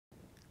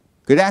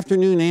Good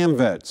afternoon,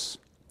 AMVETS.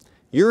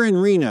 You're in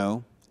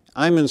Reno,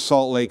 I'm in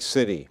Salt Lake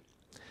City.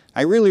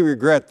 I really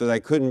regret that I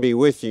couldn't be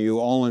with you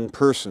all in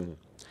person.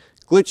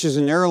 Glitches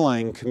in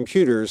airline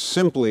computers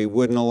simply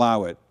wouldn't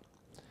allow it.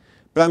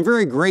 But I'm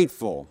very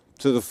grateful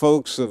to the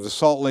folks of the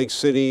Salt Lake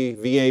City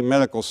VA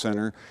Medical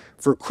Center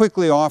for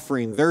quickly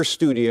offering their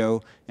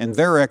studio and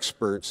their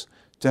experts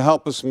to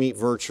help us meet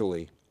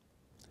virtually.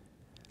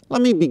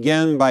 Let me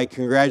begin by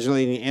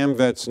congratulating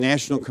AMVETS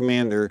National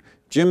Commander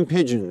Jim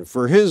Pigeon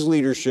for his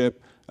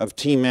leadership of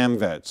Team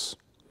AMVETS.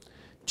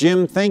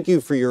 Jim, thank you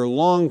for your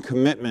long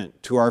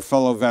commitment to our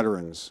fellow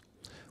veterans.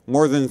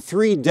 More than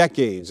 3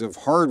 decades of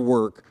hard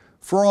work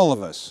for all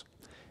of us.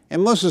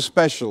 And most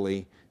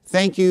especially,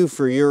 thank you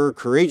for your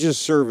courageous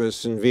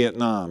service in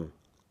Vietnam.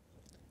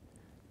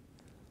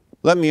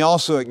 Let me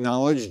also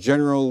acknowledge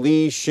General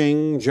Lee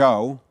Shing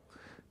Zhao.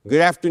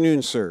 Good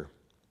afternoon, sir.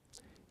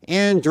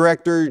 And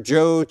Director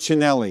Joe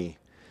Chinelli.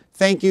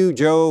 Thank you,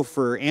 Joe,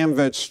 for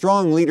AMVET's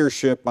strong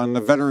leadership on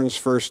the Veterans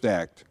First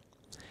Act.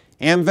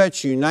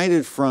 AMVET's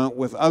united front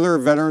with other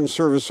veteran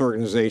service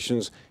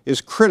organizations is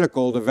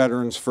critical to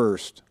Veterans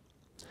First.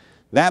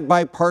 That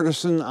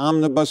bipartisan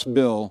omnibus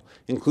bill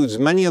includes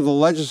many of the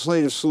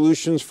legislative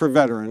solutions for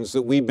veterans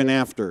that we've been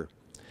after,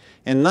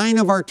 and 9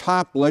 of our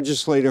top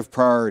legislative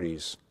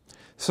priorities.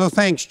 So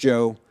thanks,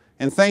 Joe,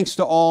 and thanks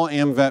to all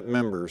AMVET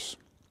members.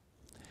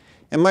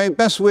 And my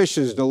best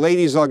wishes to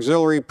Ladies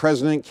Auxiliary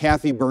President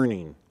Kathy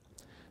Burning.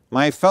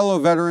 My fellow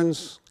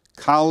veterans,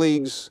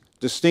 colleagues,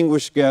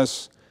 distinguished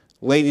guests,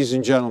 ladies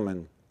and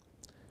gentlemen.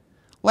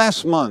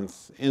 Last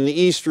month, in the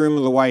East Room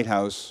of the White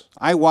House,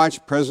 I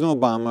watched President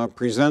Obama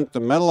present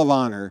the Medal of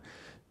Honor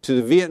to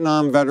the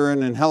Vietnam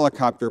veteran and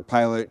helicopter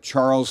pilot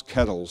Charles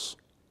Kettles.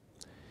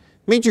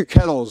 Major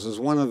Kettles is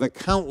one of the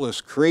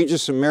countless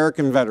courageous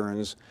American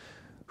veterans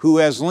who,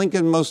 as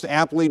Lincoln most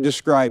aptly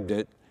described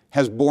it,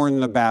 has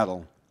borne the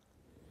battle.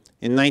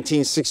 In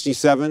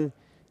 1967,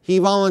 he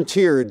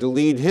volunteered to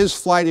lead his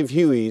flight of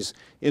Hueys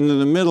into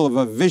the middle of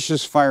a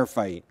vicious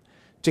firefight,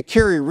 to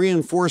carry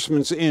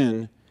reinforcements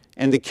in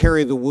and to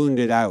carry the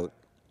wounded out.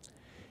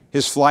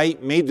 His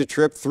flight made the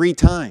trip 3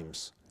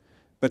 times,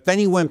 but then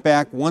he went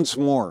back once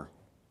more,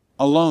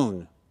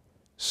 alone,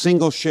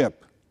 single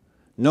ship,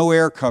 no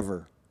air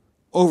cover,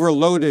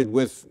 overloaded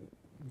with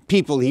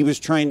people he was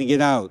trying to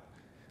get out,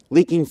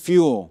 leaking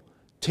fuel,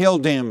 tail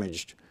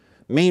damaged,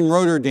 main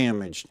rotor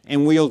damaged,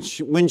 and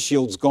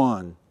windshields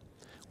gone.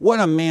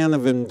 What a man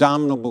of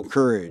indomitable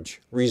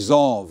courage,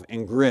 resolve,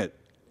 and grit.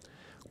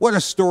 What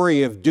a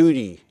story of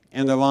duty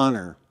and of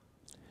honor.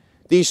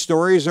 These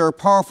stories are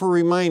powerful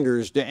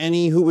reminders to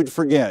any who would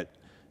forget.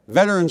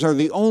 Veterans are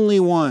the only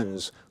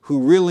ones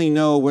who really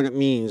know what it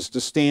means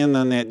to stand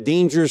on that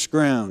dangerous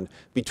ground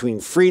between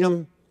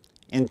freedom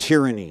and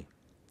tyranny.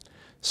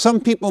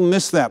 Some people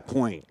miss that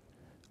point,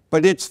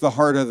 but it's the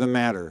heart of the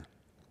matter.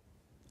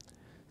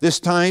 This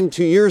time,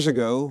 2 years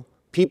ago,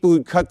 people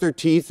who'd cut their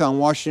teeth on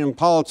Washington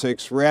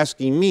politics were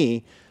asking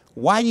me,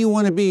 why do you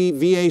want to be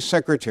VA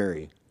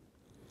Secretary?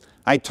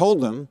 I told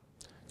them,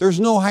 there's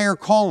no higher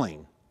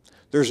calling.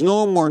 There's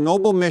no more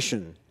noble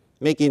mission,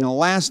 making a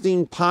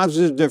lasting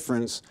positive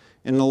difference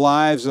in the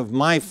lives of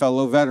my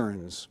fellow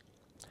veterans.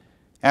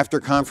 After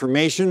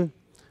confirmation,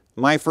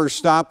 my first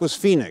stop was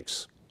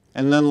Phoenix,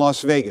 and then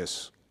Las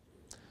Vegas.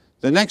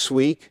 The next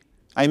week,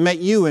 I met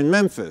you in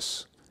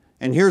Memphis,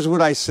 and here's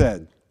what I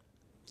said.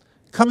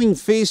 Coming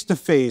face to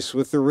face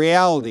with the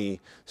reality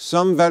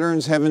some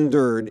veterans have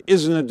endured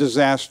isn't a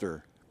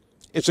disaster.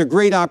 It's a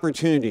great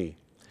opportunity,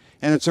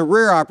 and it's a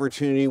rare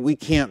opportunity we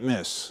can't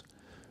miss,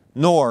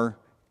 nor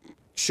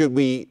should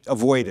we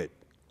avoid it.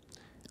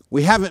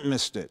 We haven't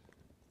missed it.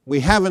 We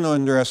haven't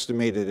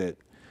underestimated it.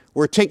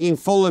 We're taking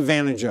full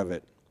advantage of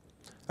it.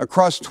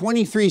 Across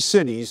 23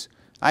 cities,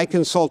 I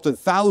consulted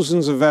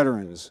thousands of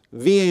veterans,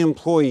 VA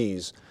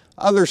employees,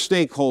 other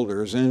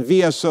stakeholders, and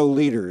VSO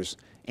leaders,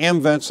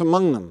 AMVETS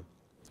among them.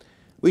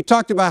 We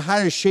talked about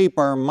how to shape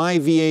our My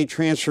VA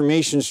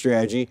transformation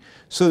strategy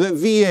so that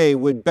VA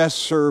would best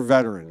serve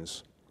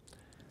veterans.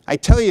 I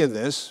tell you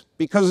this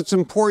because it's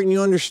important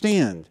you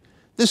understand.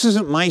 This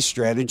isn't my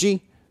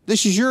strategy.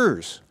 This is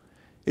yours.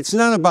 It's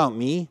not about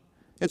me.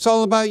 It's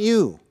all about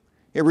you.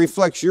 It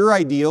reflects your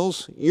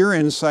ideals, your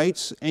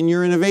insights, and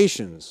your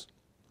innovations.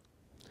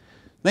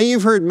 Now,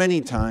 you've heard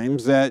many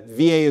times that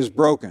VA is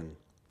broken.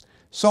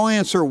 So I'll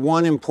answer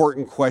one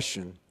important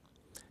question.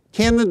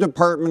 Can the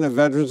Department of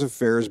Veterans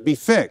Affairs be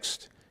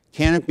fixed?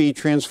 Can it be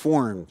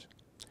transformed?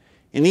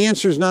 And the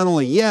answer is not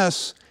only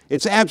yes,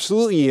 it's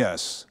absolutely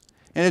yes.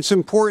 And it's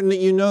important that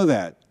you know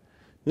that.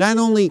 Not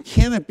only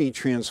can it be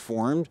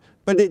transformed,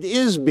 but it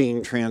is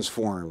being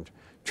transformed.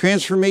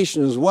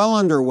 Transformation is well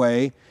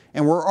underway,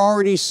 and we're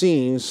already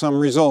seeing some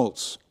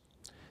results.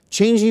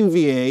 Changing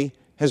VA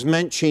has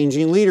meant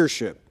changing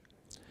leadership.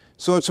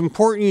 So it's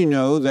important you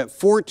know that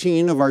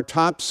 14 of our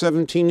top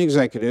 17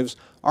 executives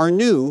are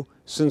new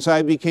since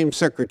I became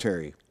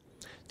secretary.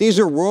 These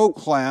are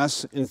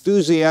world-class,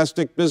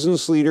 enthusiastic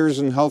business leaders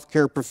and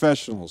healthcare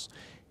professionals.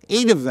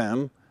 8 of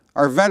them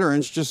are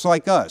veterans just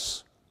like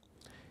us.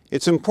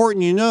 It's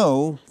important you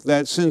know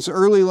that since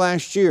early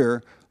last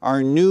year,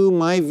 our new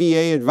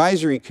MyVA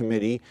Advisory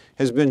Committee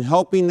has been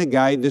helping to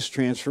guide this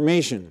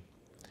transformation.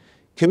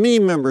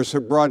 Committee members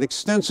have brought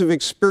extensive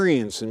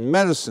experience in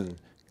medicine,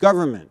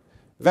 government,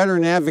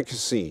 veteran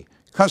advocacy,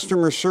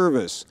 customer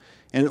service,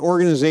 and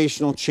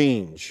organizational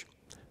change.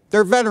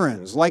 They're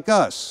veterans like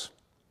us.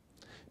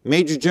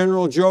 Major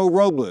General Joe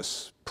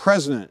Robles,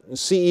 President and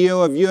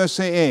CEO of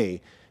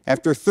USAA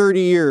after 30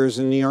 years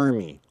in the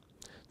Army.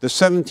 The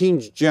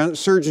 17th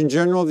Surgeon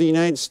General of the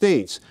United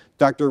States,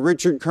 Dr.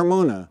 Richard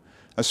Carmona,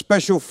 a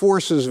Special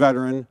Forces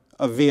veteran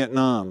of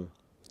Vietnam.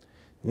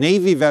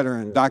 Navy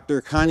veteran Dr.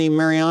 Connie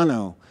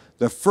Mariano,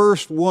 the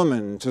first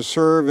woman to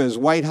serve as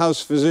White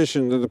House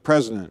physician to the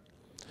President.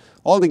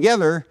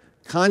 Altogether,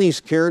 Connie's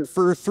cared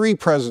for 3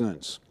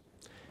 presidents.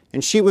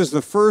 And she was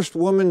the first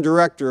woman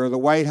director of the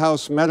White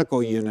House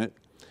Medical Unit,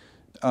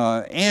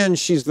 and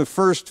she's the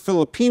first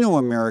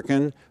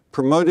Filipino-American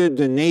promoted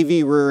to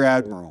Navy Rear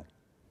Admiral.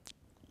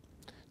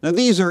 Now,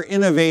 these are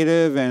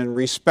innovative and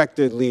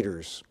respected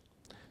leaders.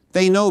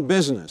 They know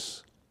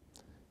business.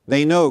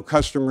 They know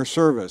customer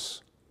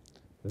service.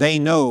 They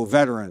know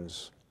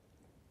veterans.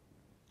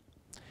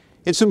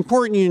 It's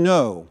important you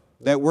know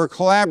that we're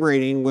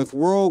collaborating with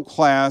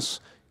world-class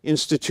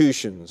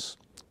institutions,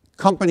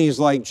 companies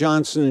like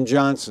Johnson &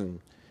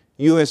 Johnson,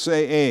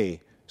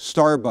 USAA,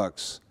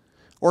 Starbucks,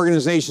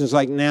 organizations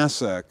like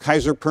NASA,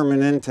 Kaiser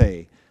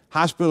Permanente,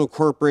 Hospital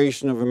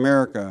Corporation of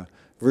America,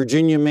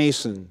 Virginia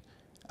Mason,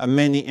 and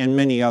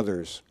many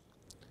others.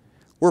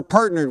 We're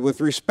partnered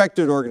with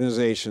respected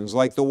organizations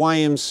like the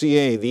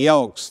YMCA, the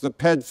Elks, the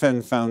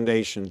PedFen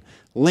Foundation,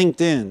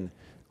 LinkedIn,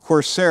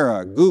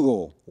 Coursera,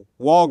 Google,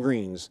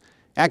 Walgreens,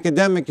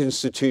 academic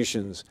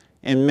institutions,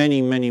 and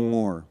many, many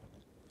more.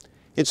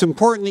 It's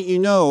important that you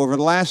know over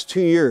the last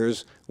 2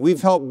 years,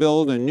 we've helped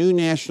build a new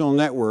national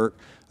network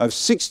of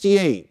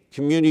 68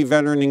 Community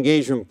Veteran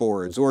Engagement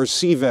Boards, or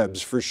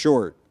CVEBs for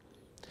short.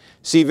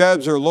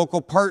 CVEBs are local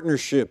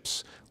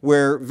partnerships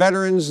where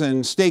veterans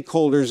and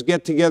stakeholders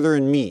get together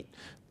and meet,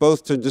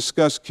 both to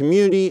discuss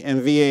community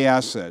and VA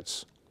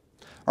assets.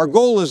 Our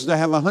goal is to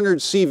have 100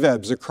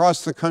 CVEBs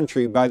across the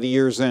country by the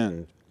year's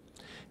end.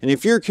 And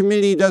if your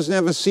committee doesn't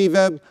have a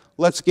CVEB,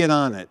 let's get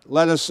on it.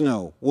 Let us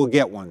know. We'll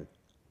get one.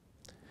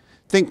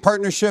 Think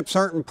partnerships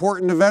aren't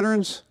important to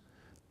veterans?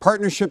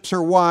 Partnerships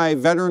are why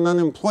veteran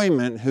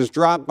unemployment has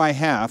dropped by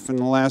half in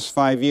the last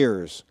 5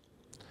 years.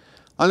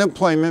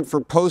 Unemployment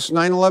for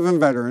post-9/11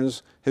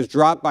 veterans has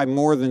dropped by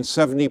more than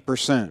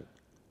 70%.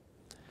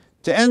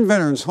 To end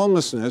veterans'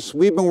 homelessness,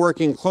 we've been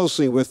working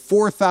closely with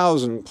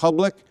 4,000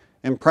 public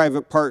and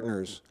private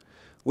partners.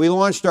 We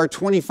launched our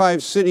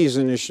 25 Cities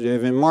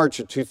initiative in March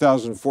of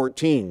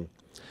 2014.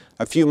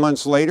 A few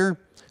months later,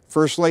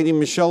 First Lady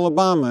Michelle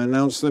Obama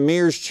announced the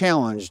Mayor's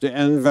Challenge to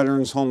end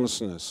veterans'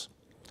 homelessness.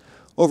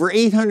 Over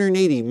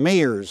 880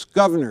 mayors,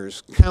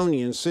 governors,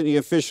 county, and city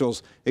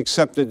officials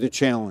accepted the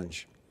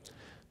challenge.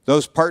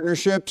 Those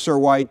partnerships are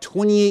why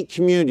 28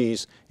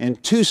 communities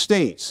and 2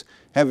 states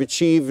have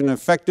achieved an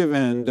effective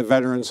end to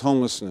veterans'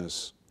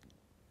 homelessness.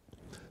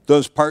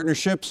 Those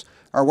partnerships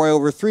are why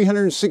over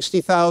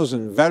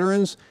 360,000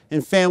 veterans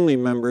and family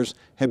members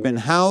have been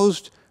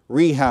housed,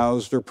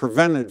 rehoused, or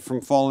prevented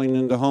from falling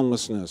into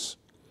homelessness.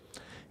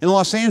 In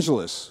Los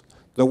Angeles,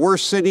 the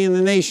worst city in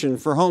the nation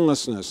for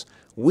homelessness,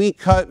 we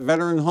cut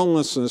veteran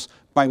homelessness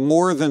by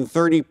more than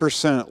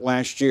 30%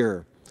 last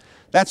year.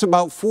 That's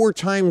about 4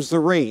 times the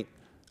rate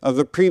of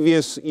the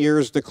previous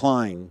year's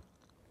decline.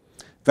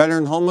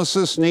 Veteran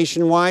homelessness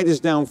nationwide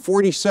is down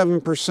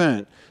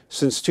 47%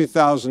 since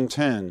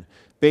 2010,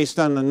 based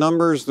on the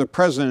numbers the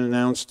President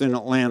announced in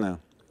Atlanta.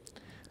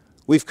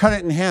 We've cut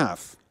it in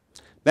half.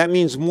 That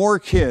means more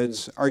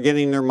kids are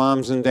getting their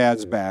moms and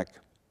dads back.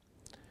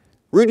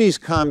 Rudy's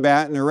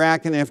combat in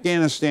Iraq and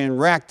Afghanistan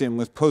racked him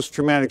with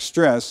post-traumatic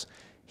stress.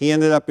 He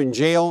ended up in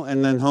jail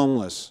and then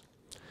homeless.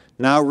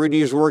 Now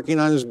Rudy is working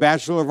on his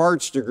Bachelor of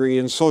Arts degree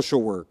in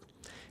social work.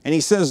 And he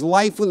says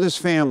life with his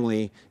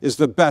family is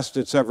the best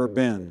it's ever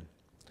been.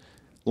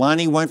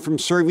 Lonnie went from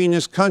serving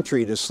his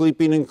country to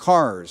sleeping in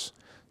cars.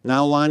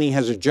 Now Lonnie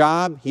has a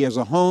job, he has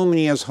a home, and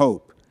he has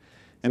hope.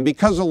 And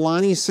because of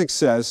Lonnie's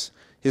success,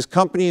 his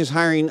company is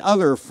hiring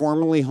other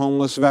formerly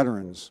homeless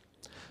veterans.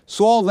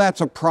 So all that's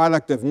a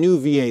product of new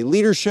VA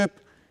leadership,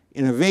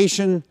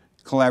 innovation,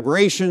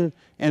 collaboration,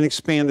 and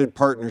expanded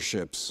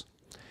partnerships.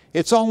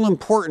 It's all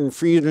important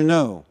for you to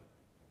know.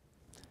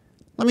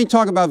 Let me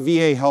talk about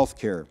VA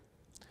healthcare.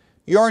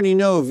 You already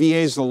know VA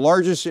is the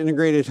largest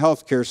integrated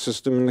healthcare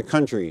system in the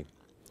country.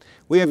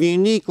 We have a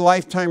unique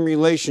lifetime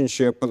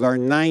relationship with our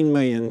 9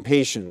 million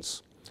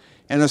patients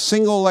and a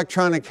single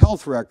electronic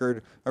health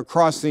record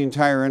across the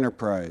entire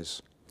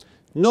enterprise.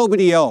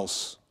 Nobody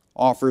else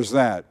offers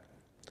that.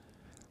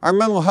 Our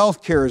mental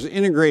health care is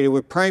integrated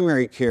with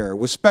primary care,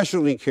 with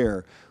specialty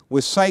care,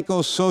 with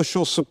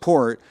psychosocial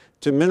support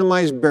to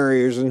minimize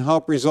barriers and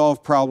help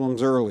resolve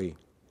problems early.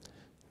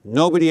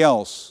 Nobody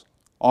else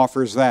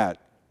offers that.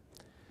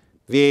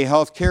 VA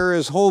healthcare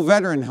is whole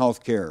veteran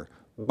healthcare,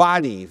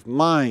 body,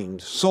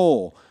 mind,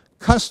 soul,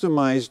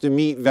 customized to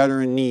meet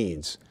veteran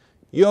needs.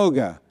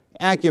 yoga,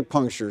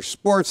 acupuncture,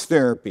 sports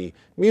therapy,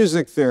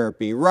 music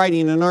therapy,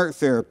 writing and art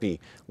therapy.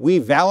 We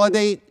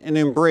validate and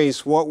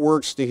embrace what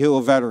works to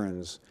heal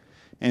veterans.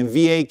 And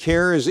VA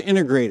care is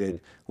integrated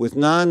with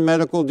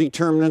non-medical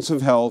determinants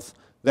of health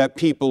that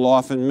people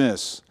often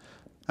miss.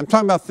 I'm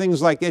talking about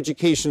things like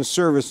education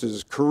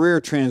services,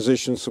 career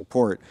transition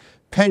support,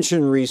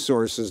 pension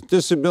resources,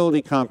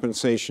 disability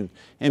compensation,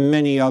 and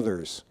many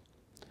others.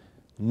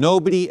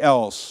 Nobody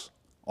else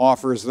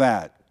offers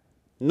that.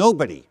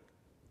 Nobody.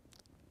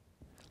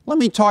 Let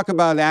me talk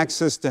about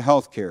access to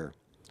health care.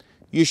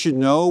 You should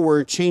know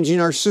we're changing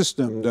our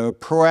system to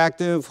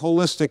proactive,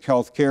 holistic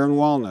health care and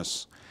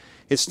wellness.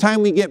 It's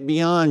time we get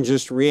beyond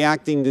just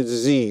reacting to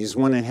disease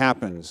when it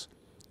happens.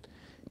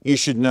 You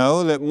should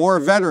know that more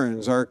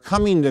veterans are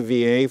coming to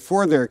VA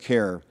for their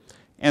care,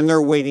 and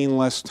they're waiting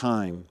less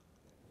time.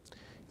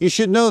 You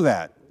should know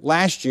that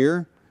last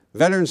year,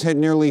 veterans had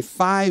nearly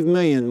 5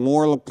 million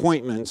more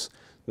appointments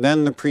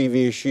than the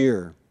previous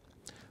year.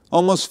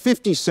 Almost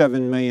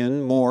 57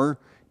 million more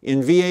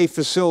in VA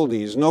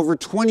facilities, and over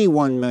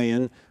 21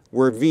 million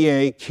were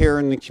VA care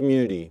in the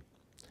community.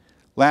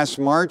 Last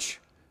March,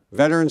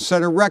 veterans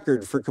set a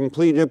record for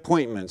completed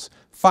appointments,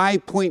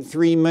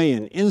 5.3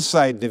 million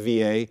inside the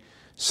VA,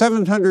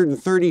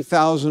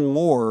 730,000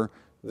 more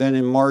than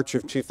in March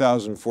of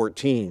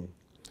 2014.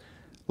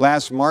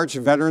 Last March,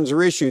 veterans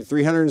were issued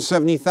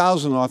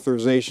 370,000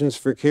 authorizations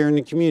for care in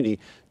the community,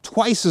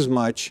 twice as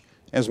much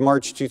as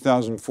March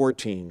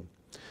 2014.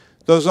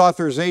 Those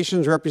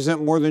authorizations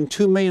represent more than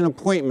 2 million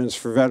appointments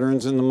for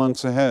veterans in the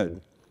months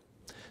ahead.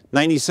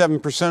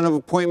 97% of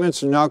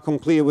appointments are now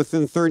completed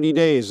within 30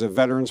 days of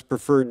veterans'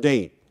 preferred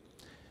date,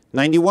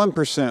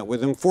 91%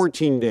 within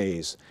 14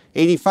 days,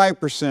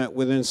 85%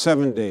 within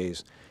 7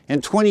 days,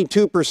 and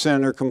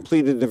 22% are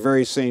completed the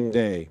very same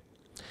day.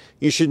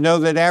 You should know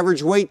that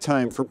average wait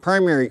time for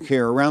primary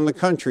care around the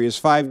country is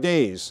 5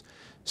 days,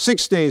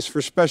 6 days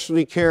for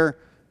specialty care,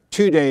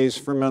 2 days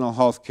for mental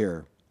health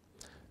care.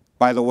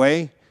 By the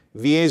way,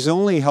 VA is the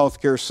only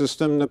healthcare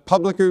system that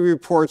publicly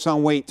reports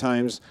on wait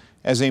times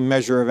as a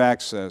measure of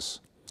access.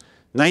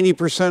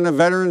 90% of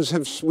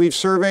veterans we've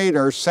surveyed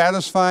are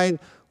satisfied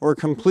or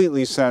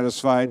completely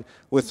satisfied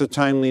with the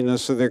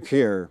timeliness of their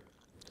care.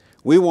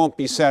 We won't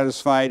be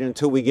satisfied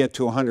until we get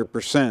to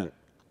 100%.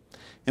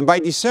 And by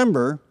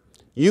December,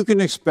 you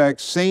can expect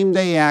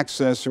same-day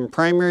access in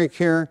primary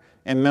care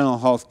and mental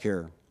health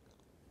care.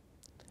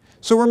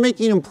 So we're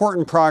making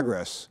important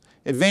progress,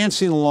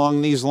 advancing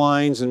along these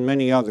lines and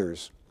many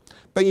others.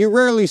 But you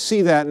rarely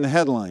see that in the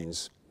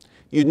headlines.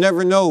 You'd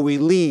never know we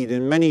lead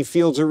in many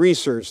fields of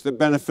research that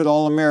benefit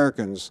all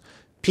Americans: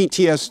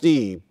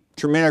 PTSD,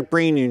 traumatic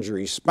brain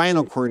injury,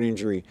 spinal cord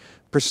injury,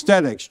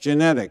 prosthetics,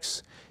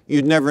 genetics.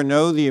 You'd never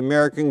know the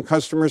American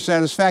Customer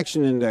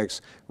Satisfaction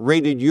Index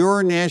rated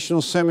your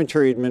National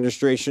Cemetery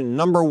Administration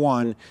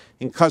 #1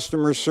 in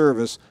customer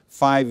service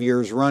 5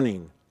 years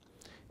running.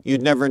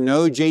 You'd never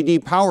know J.D.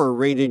 Power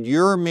rated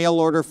your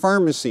mail-order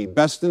pharmacy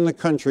best in the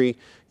country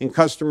in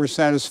customer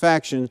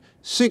satisfaction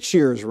 6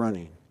 years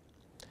running.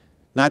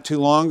 Not too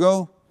long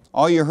ago,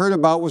 all you heard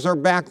about was our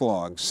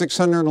backlog,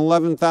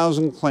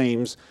 611,000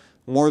 claims,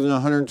 more than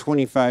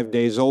 125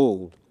 days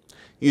old.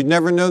 You'd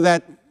never know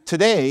that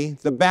today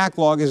the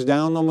backlog is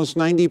down almost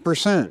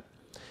 90%,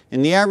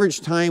 and the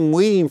average time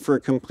waiting for a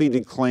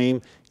completed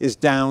claim is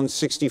down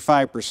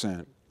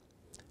 65%.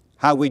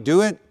 How we do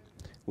it?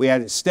 We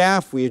added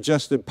staff, we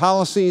adjusted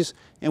policies,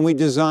 and we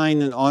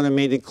designed an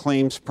automated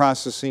claims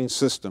processing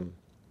system.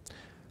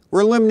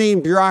 We're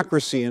eliminating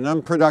bureaucracy and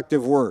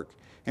unproductive work,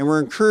 and we're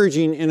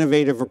encouraging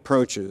innovative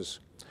approaches.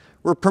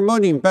 We're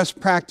promoting best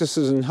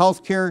practices in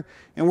healthcare,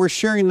 and we're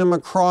sharing them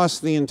across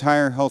the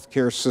entire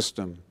healthcare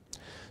system.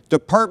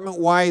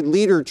 Department-wide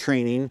leader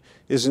training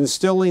is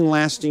instilling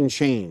lasting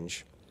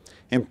change,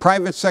 and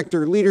private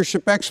sector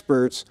leadership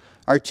experts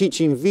are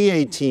teaching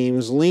VA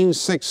teams Lean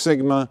Six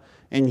Sigma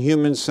and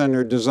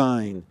human-centered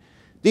design.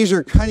 These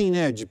are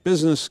cutting-edge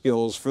business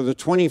skills for the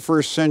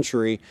 21st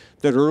century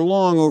that are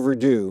long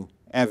overdue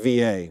at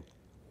VA.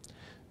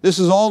 This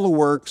is all the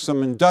work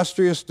some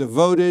industrious,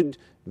 devoted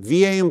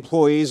VA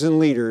employees and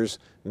leaders,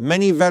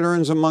 many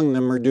veterans among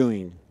them, are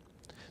doing.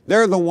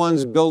 They're the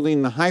ones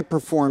building the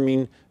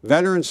high-performing,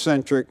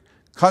 veteran-centric,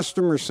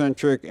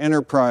 customer-centric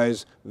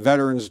enterprise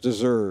veterans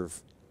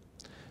deserve.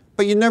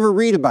 But you never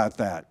read about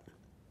that.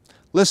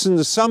 Listen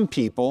to some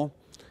people,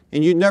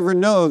 and you'd never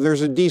know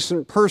there's a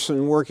decent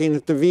person working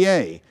at the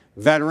VA,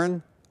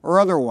 veteran or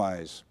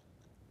otherwise.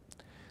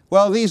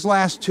 Well, these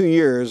last 2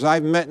 years,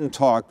 I've met and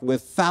talked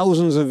with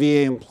thousands of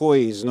VA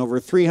employees in over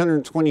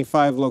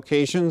 325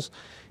 locations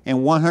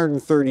and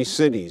 130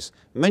 cities,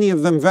 many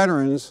of them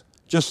veterans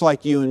just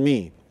like you and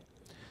me.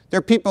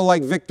 They're people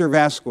like Victor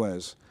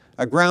Vasquez,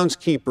 a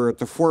groundskeeper at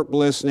the Fort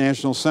Bliss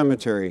National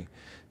Cemetery.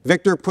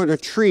 Victor put a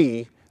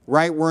tree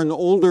right where an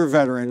older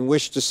veteran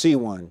wished to see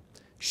one,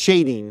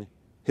 shading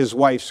his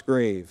wife's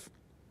grave.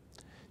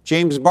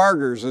 James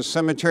Barger's a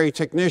cemetery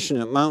technician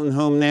at Mountain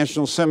Home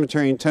National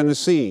Cemetery in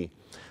Tennessee.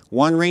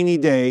 One rainy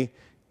day,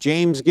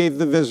 James gave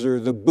the visitor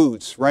the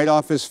boots right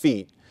off his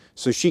feet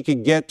so she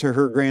could get to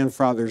her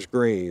grandfather's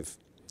grave.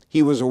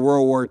 He was a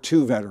World War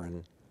II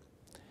veteran.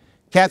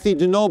 Kathy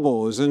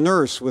DeNoble is a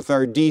nurse with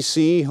our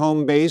DC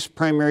home-based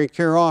primary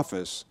care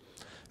office.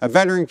 A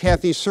veteran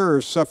Kathy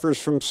serves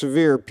suffers from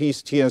severe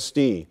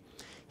PTSD.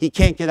 He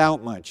can't get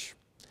out much,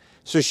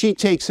 so she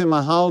takes him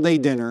a holiday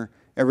dinner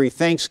every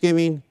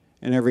Thanksgiving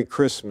and every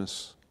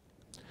Christmas.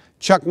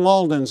 Chuck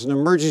Malden's an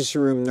emergency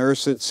room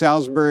nurse at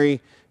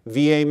Salisbury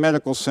VA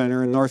Medical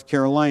Center in North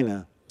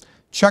Carolina.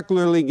 Chuck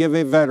literally gave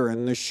a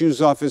veteran the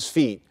shoes off his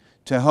feet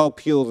to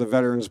help heal the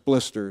veteran's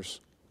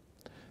blisters.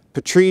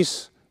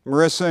 Patrice,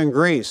 Marissa, and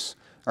Grace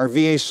are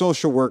VA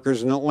social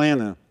workers in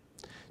Atlanta.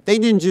 They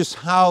didn't just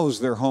house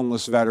their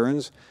homeless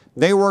veterans,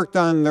 they worked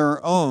on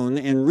their own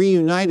and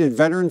reunited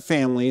veteran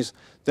families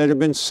that have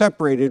been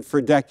separated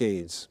for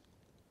decades.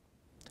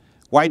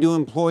 Why do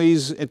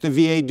employees at the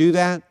VA do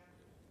that?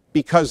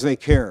 Because they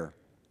care.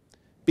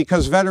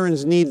 Because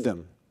veterans need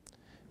them.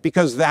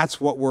 Because that's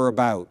what we're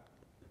about.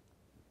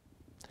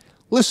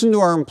 Listen to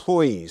our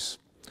employees.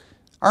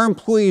 Our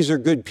employees are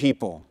good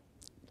people.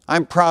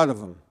 I'm proud of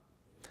them.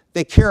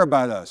 They care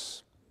about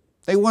us.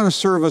 They want to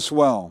serve us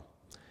well.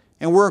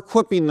 And we're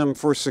equipping them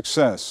for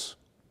success.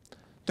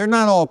 They're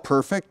not all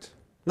perfect,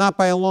 not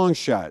by a long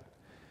shot,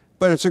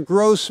 but it's a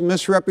gross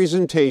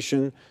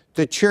misrepresentation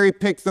to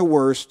cherry-pick the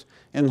worst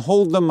and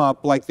hold them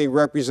up like they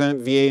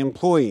represent VA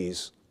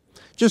employees.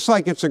 Just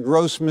like it's a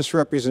gross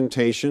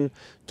misrepresentation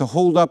to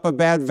hold up a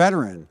bad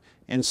veteran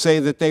and say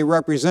that they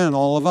represent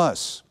all of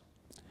us.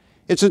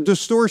 It's a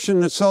distortion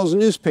that sells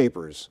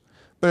newspapers,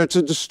 but it's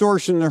a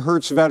distortion that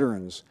hurts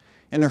veterans,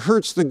 and it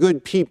hurts the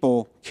good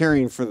people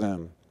caring for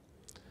them.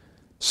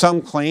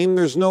 Some claim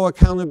there's no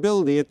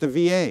accountability at the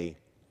VA.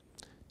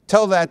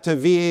 Tell that to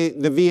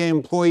the VA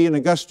employee in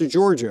Augusta,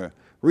 Georgia,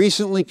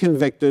 recently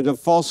convicted of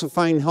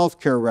falsifying health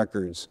care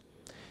records.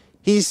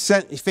 He's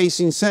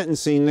facing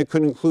sentencing that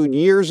could include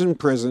years in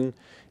prison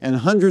and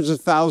hundreds of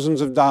thousands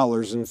of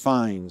dollars in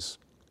fines.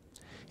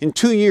 In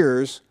 2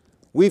 years,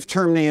 we've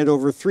terminated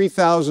over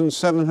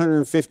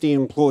 3,750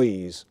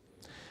 employees.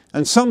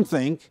 And some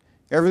think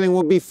everything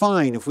will be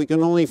fine if we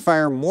can only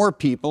fire more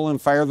people and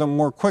fire them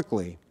more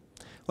quickly.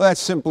 Well, that's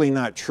simply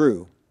not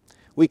true.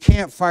 We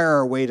can't fire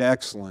our way to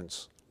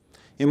excellence.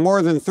 In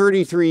more than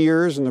 33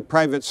 years in the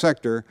private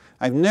sector,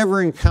 I've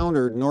never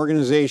encountered an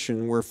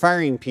organization where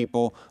firing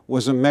people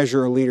was a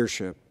measure of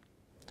leadership.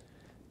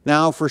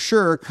 Now, for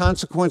sure,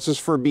 consequences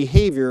for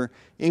behavior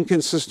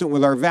inconsistent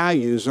with our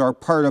values are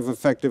part of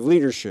effective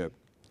leadership.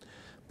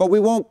 But we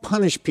won't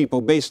punish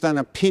people based on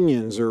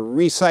opinions or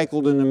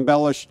recycled and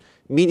embellished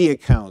media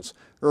accounts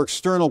or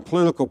external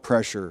political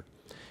pressure.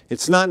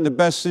 It's not in the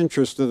best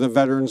interest of the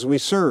veterans we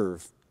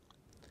serve.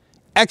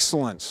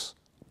 Excellence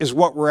is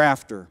what we're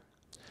after.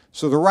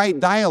 So the right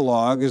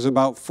dialogue is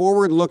about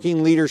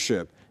forward-looking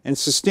leadership and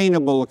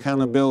sustainable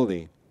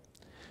accountability.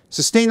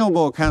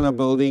 Sustainable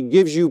accountability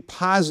gives you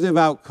positive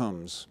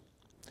outcomes.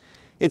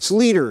 It's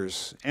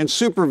leaders and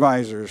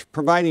supervisors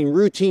providing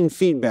routine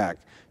feedback,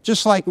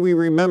 just like we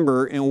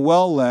remember in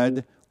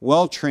well-led,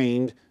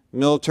 well-trained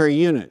military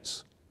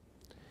units.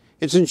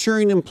 It's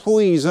ensuring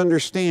employees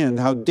understand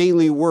how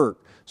daily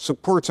work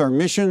supports our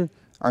mission,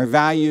 our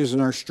values,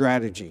 and our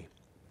strategy.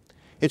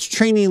 It's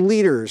training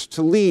leaders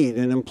to lead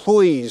and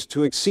employees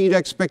to exceed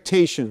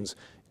expectations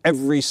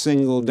every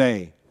single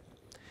day.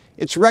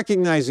 It's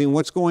recognizing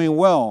what's going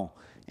well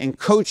and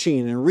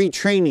coaching and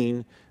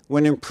retraining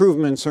when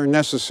improvements are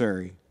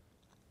necessary.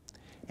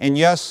 And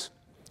yes,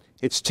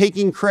 it's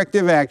taking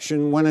corrective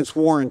action when it's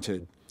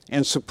warranted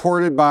and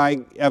supported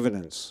by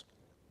evidence.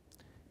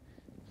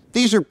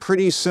 These are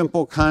pretty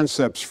simple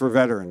concepts for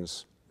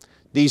veterans.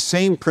 These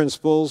same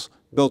principles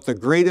built the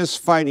greatest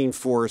fighting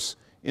force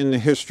in the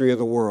history of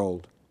the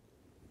world.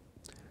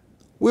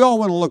 We all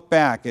want to look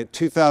back at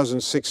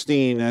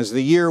 2016 as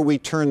the year we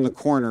turned the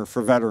corner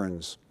for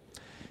veterans.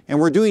 And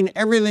we're doing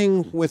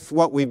everything with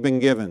what we've been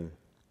given.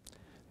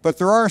 But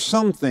there are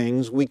some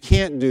things we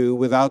can't do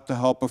without the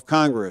help of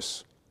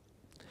Congress.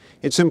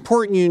 It's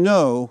important you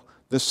know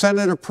the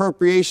Senate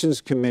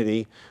Appropriations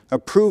Committee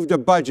approved a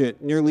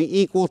budget nearly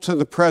equal to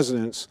the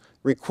President's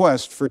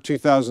request for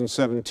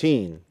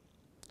 2017.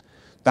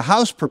 The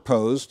House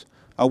proposed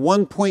a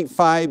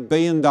 $1.5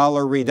 billion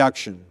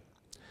reduction.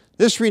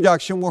 This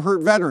reduction will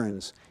hurt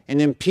veterans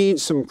and impede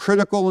some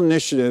critical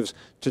initiatives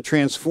to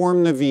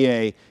transform the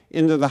VA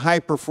into the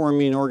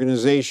high-performing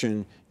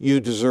organization you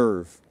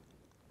deserve.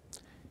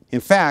 In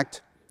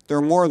fact, there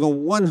are more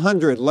than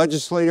 100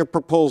 legislative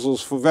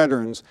proposals for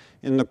veterans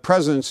in the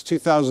President's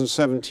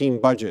 2017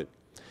 budget.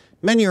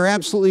 Many are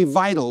absolutely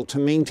vital to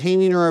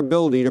maintaining our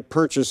ability to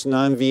purchase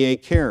non-VA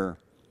care.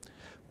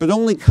 But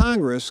only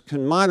Congress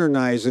can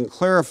modernize and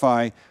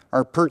clarify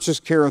our purchase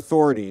care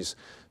authorities,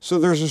 so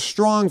there's a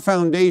strong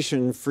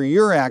foundation for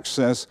your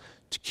access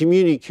to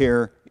community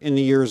care in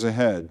the years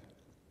ahead.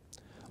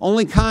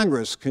 Only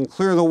Congress can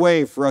clear the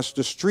way for us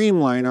to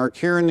streamline our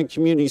care in the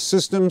community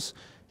systems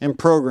and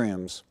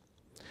programs.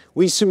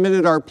 We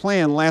submitted our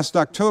plan last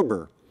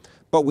October,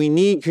 but we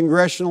need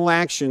congressional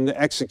action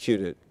to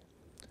execute it.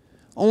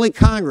 Only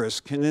Congress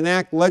can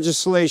enact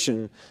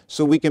legislation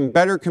so we can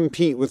better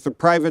compete with the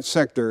private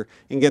sector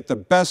and get the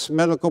best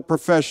medical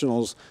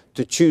professionals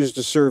to choose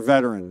to serve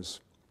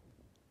veterans.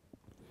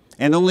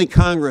 And only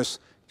Congress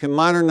can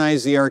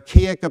modernize the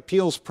archaic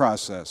appeals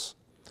process.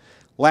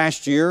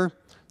 Last year,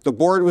 the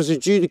board was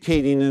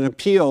adjudicating an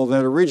appeal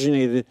that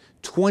originated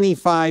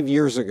 25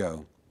 years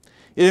ago.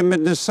 It had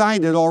been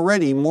decided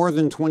already more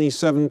than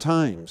 27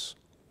 times.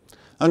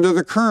 Under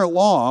the current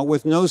law,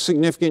 with no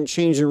significant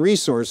change in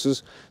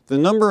resources, the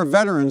number of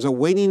veterans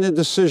awaiting a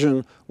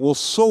decision will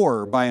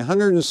soar by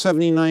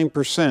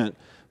 179%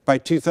 by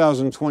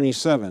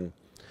 2027,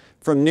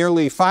 from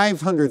nearly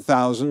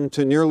 500,000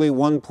 to nearly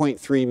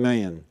 1.3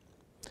 million.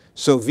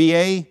 So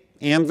VA,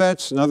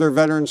 AMVETS, and other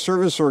veteran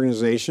service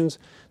organizations,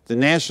 the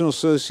National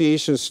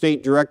Association of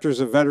State Directors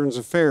of Veterans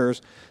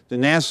Affairs, the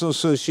National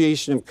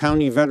Association of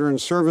County Veteran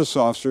Service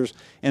Officers,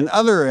 and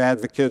other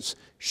advocates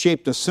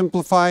shaped a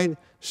simplified,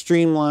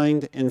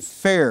 streamlined, and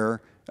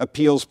fair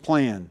appeals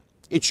plan.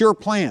 It's your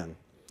plan.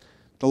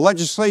 The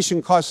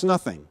legislation costs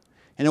nothing,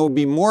 and it will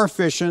be more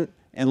efficient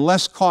and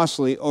less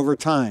costly over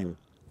time.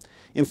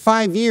 In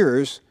 5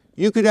 years,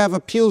 you could have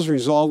appeals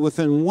resolved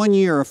within 1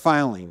 year of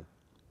filing.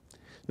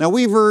 Now,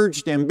 we've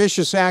urged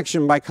ambitious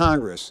action by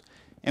Congress,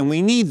 and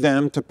we need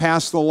them to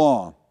pass the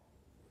law.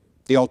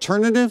 The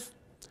alternative?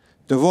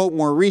 Devote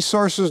more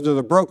resources to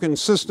the broken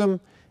system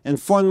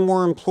and fund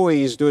more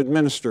employees to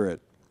administer it.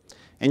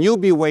 And you'll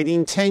be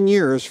waiting 10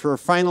 years for a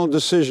final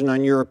decision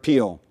on your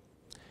appeal.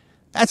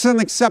 That's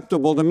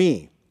unacceptable to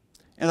me,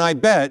 and I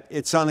bet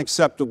it's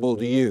unacceptable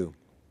to you.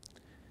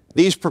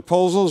 These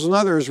proposals and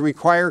others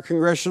require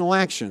congressional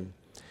action,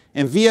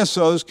 and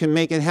VSOs can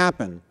make it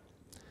happen.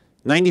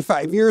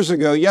 95 years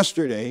ago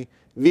yesterday,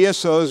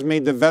 VSOs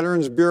made the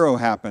Veterans Bureau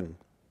happen.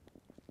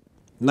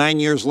 9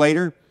 years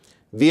later,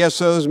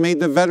 VSOs made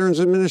the Veterans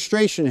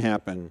Administration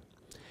happen.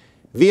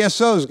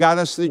 VSOs got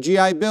us the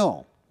GI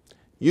Bill.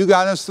 You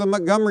got us the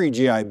Montgomery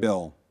GI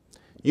Bill.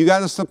 You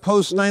got us the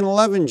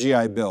post-9/11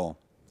 GI Bill.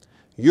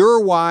 You're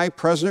why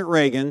President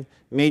Reagan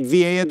made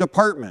VA a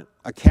department,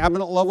 a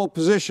cabinet-level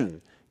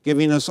position,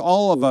 giving us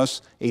all of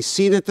us a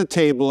seat at the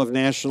table of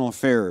national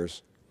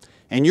affairs.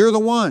 And you're the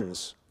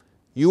ones,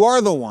 you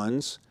are the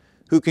ones,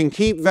 who can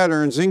keep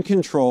veterans in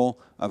control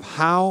of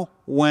how,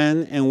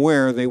 when, and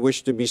where they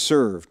wish to be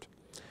served.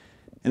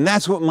 And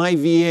that's what my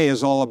VA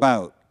is all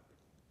about.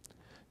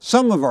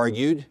 Some have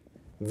argued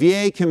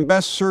VA can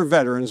best serve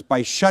veterans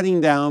by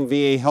shutting down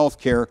VA health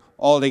care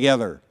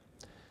altogether.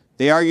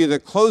 They argue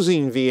that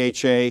closing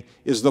VHA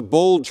is the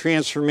bold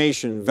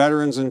transformation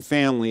veterans and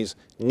families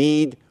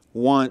need,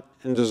 want,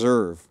 and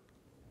deserve.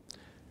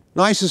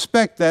 Now, I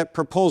suspect that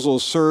proposal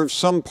serves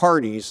some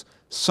parties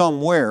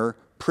somewhere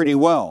pretty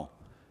well,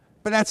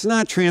 but that's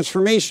not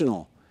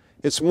transformational.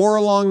 It's more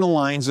along the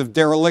lines of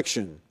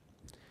dereliction.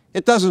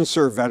 It doesn't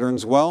serve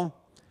veterans well,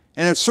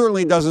 and it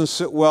certainly doesn't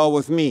sit well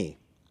with me.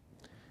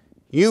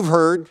 You've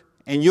heard,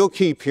 and you'll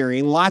keep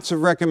hearing, lots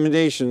of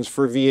recommendations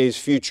for VA's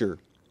future.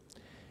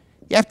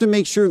 You have to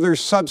make sure there's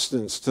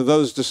substance to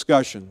those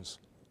discussions.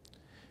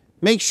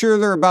 Make sure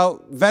they're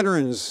about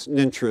veterans'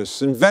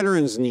 interests and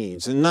veterans'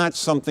 needs and not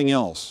something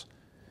else.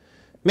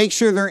 Make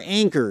sure they're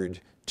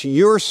anchored to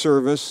your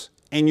service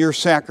and your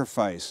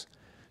sacrifice,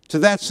 to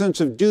that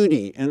sense of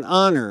duty and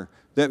honor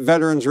that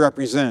veterans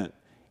represent,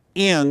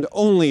 and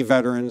only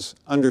veterans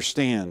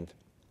understand.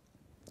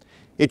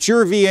 It's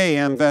your VA,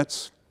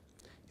 AMVETS.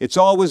 It's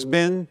always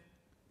been,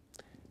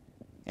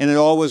 and it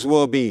always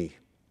will be.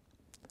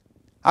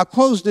 I'll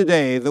close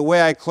today the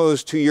way I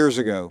closed 2 years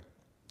ago.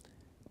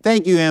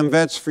 Thank you,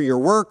 AMVETS, for your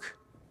work,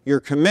 your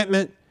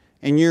commitment,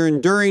 and your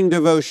enduring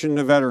devotion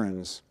to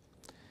veterans.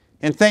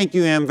 And thank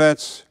you,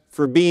 AMVETS,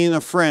 for being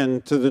a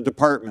friend to the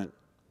department.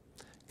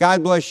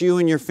 God bless you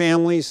and your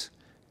families.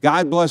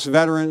 God bless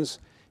veterans,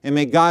 and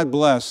may God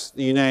bless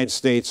the United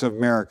States of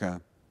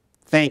America.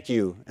 Thank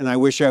you, and I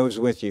wish I was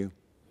with you.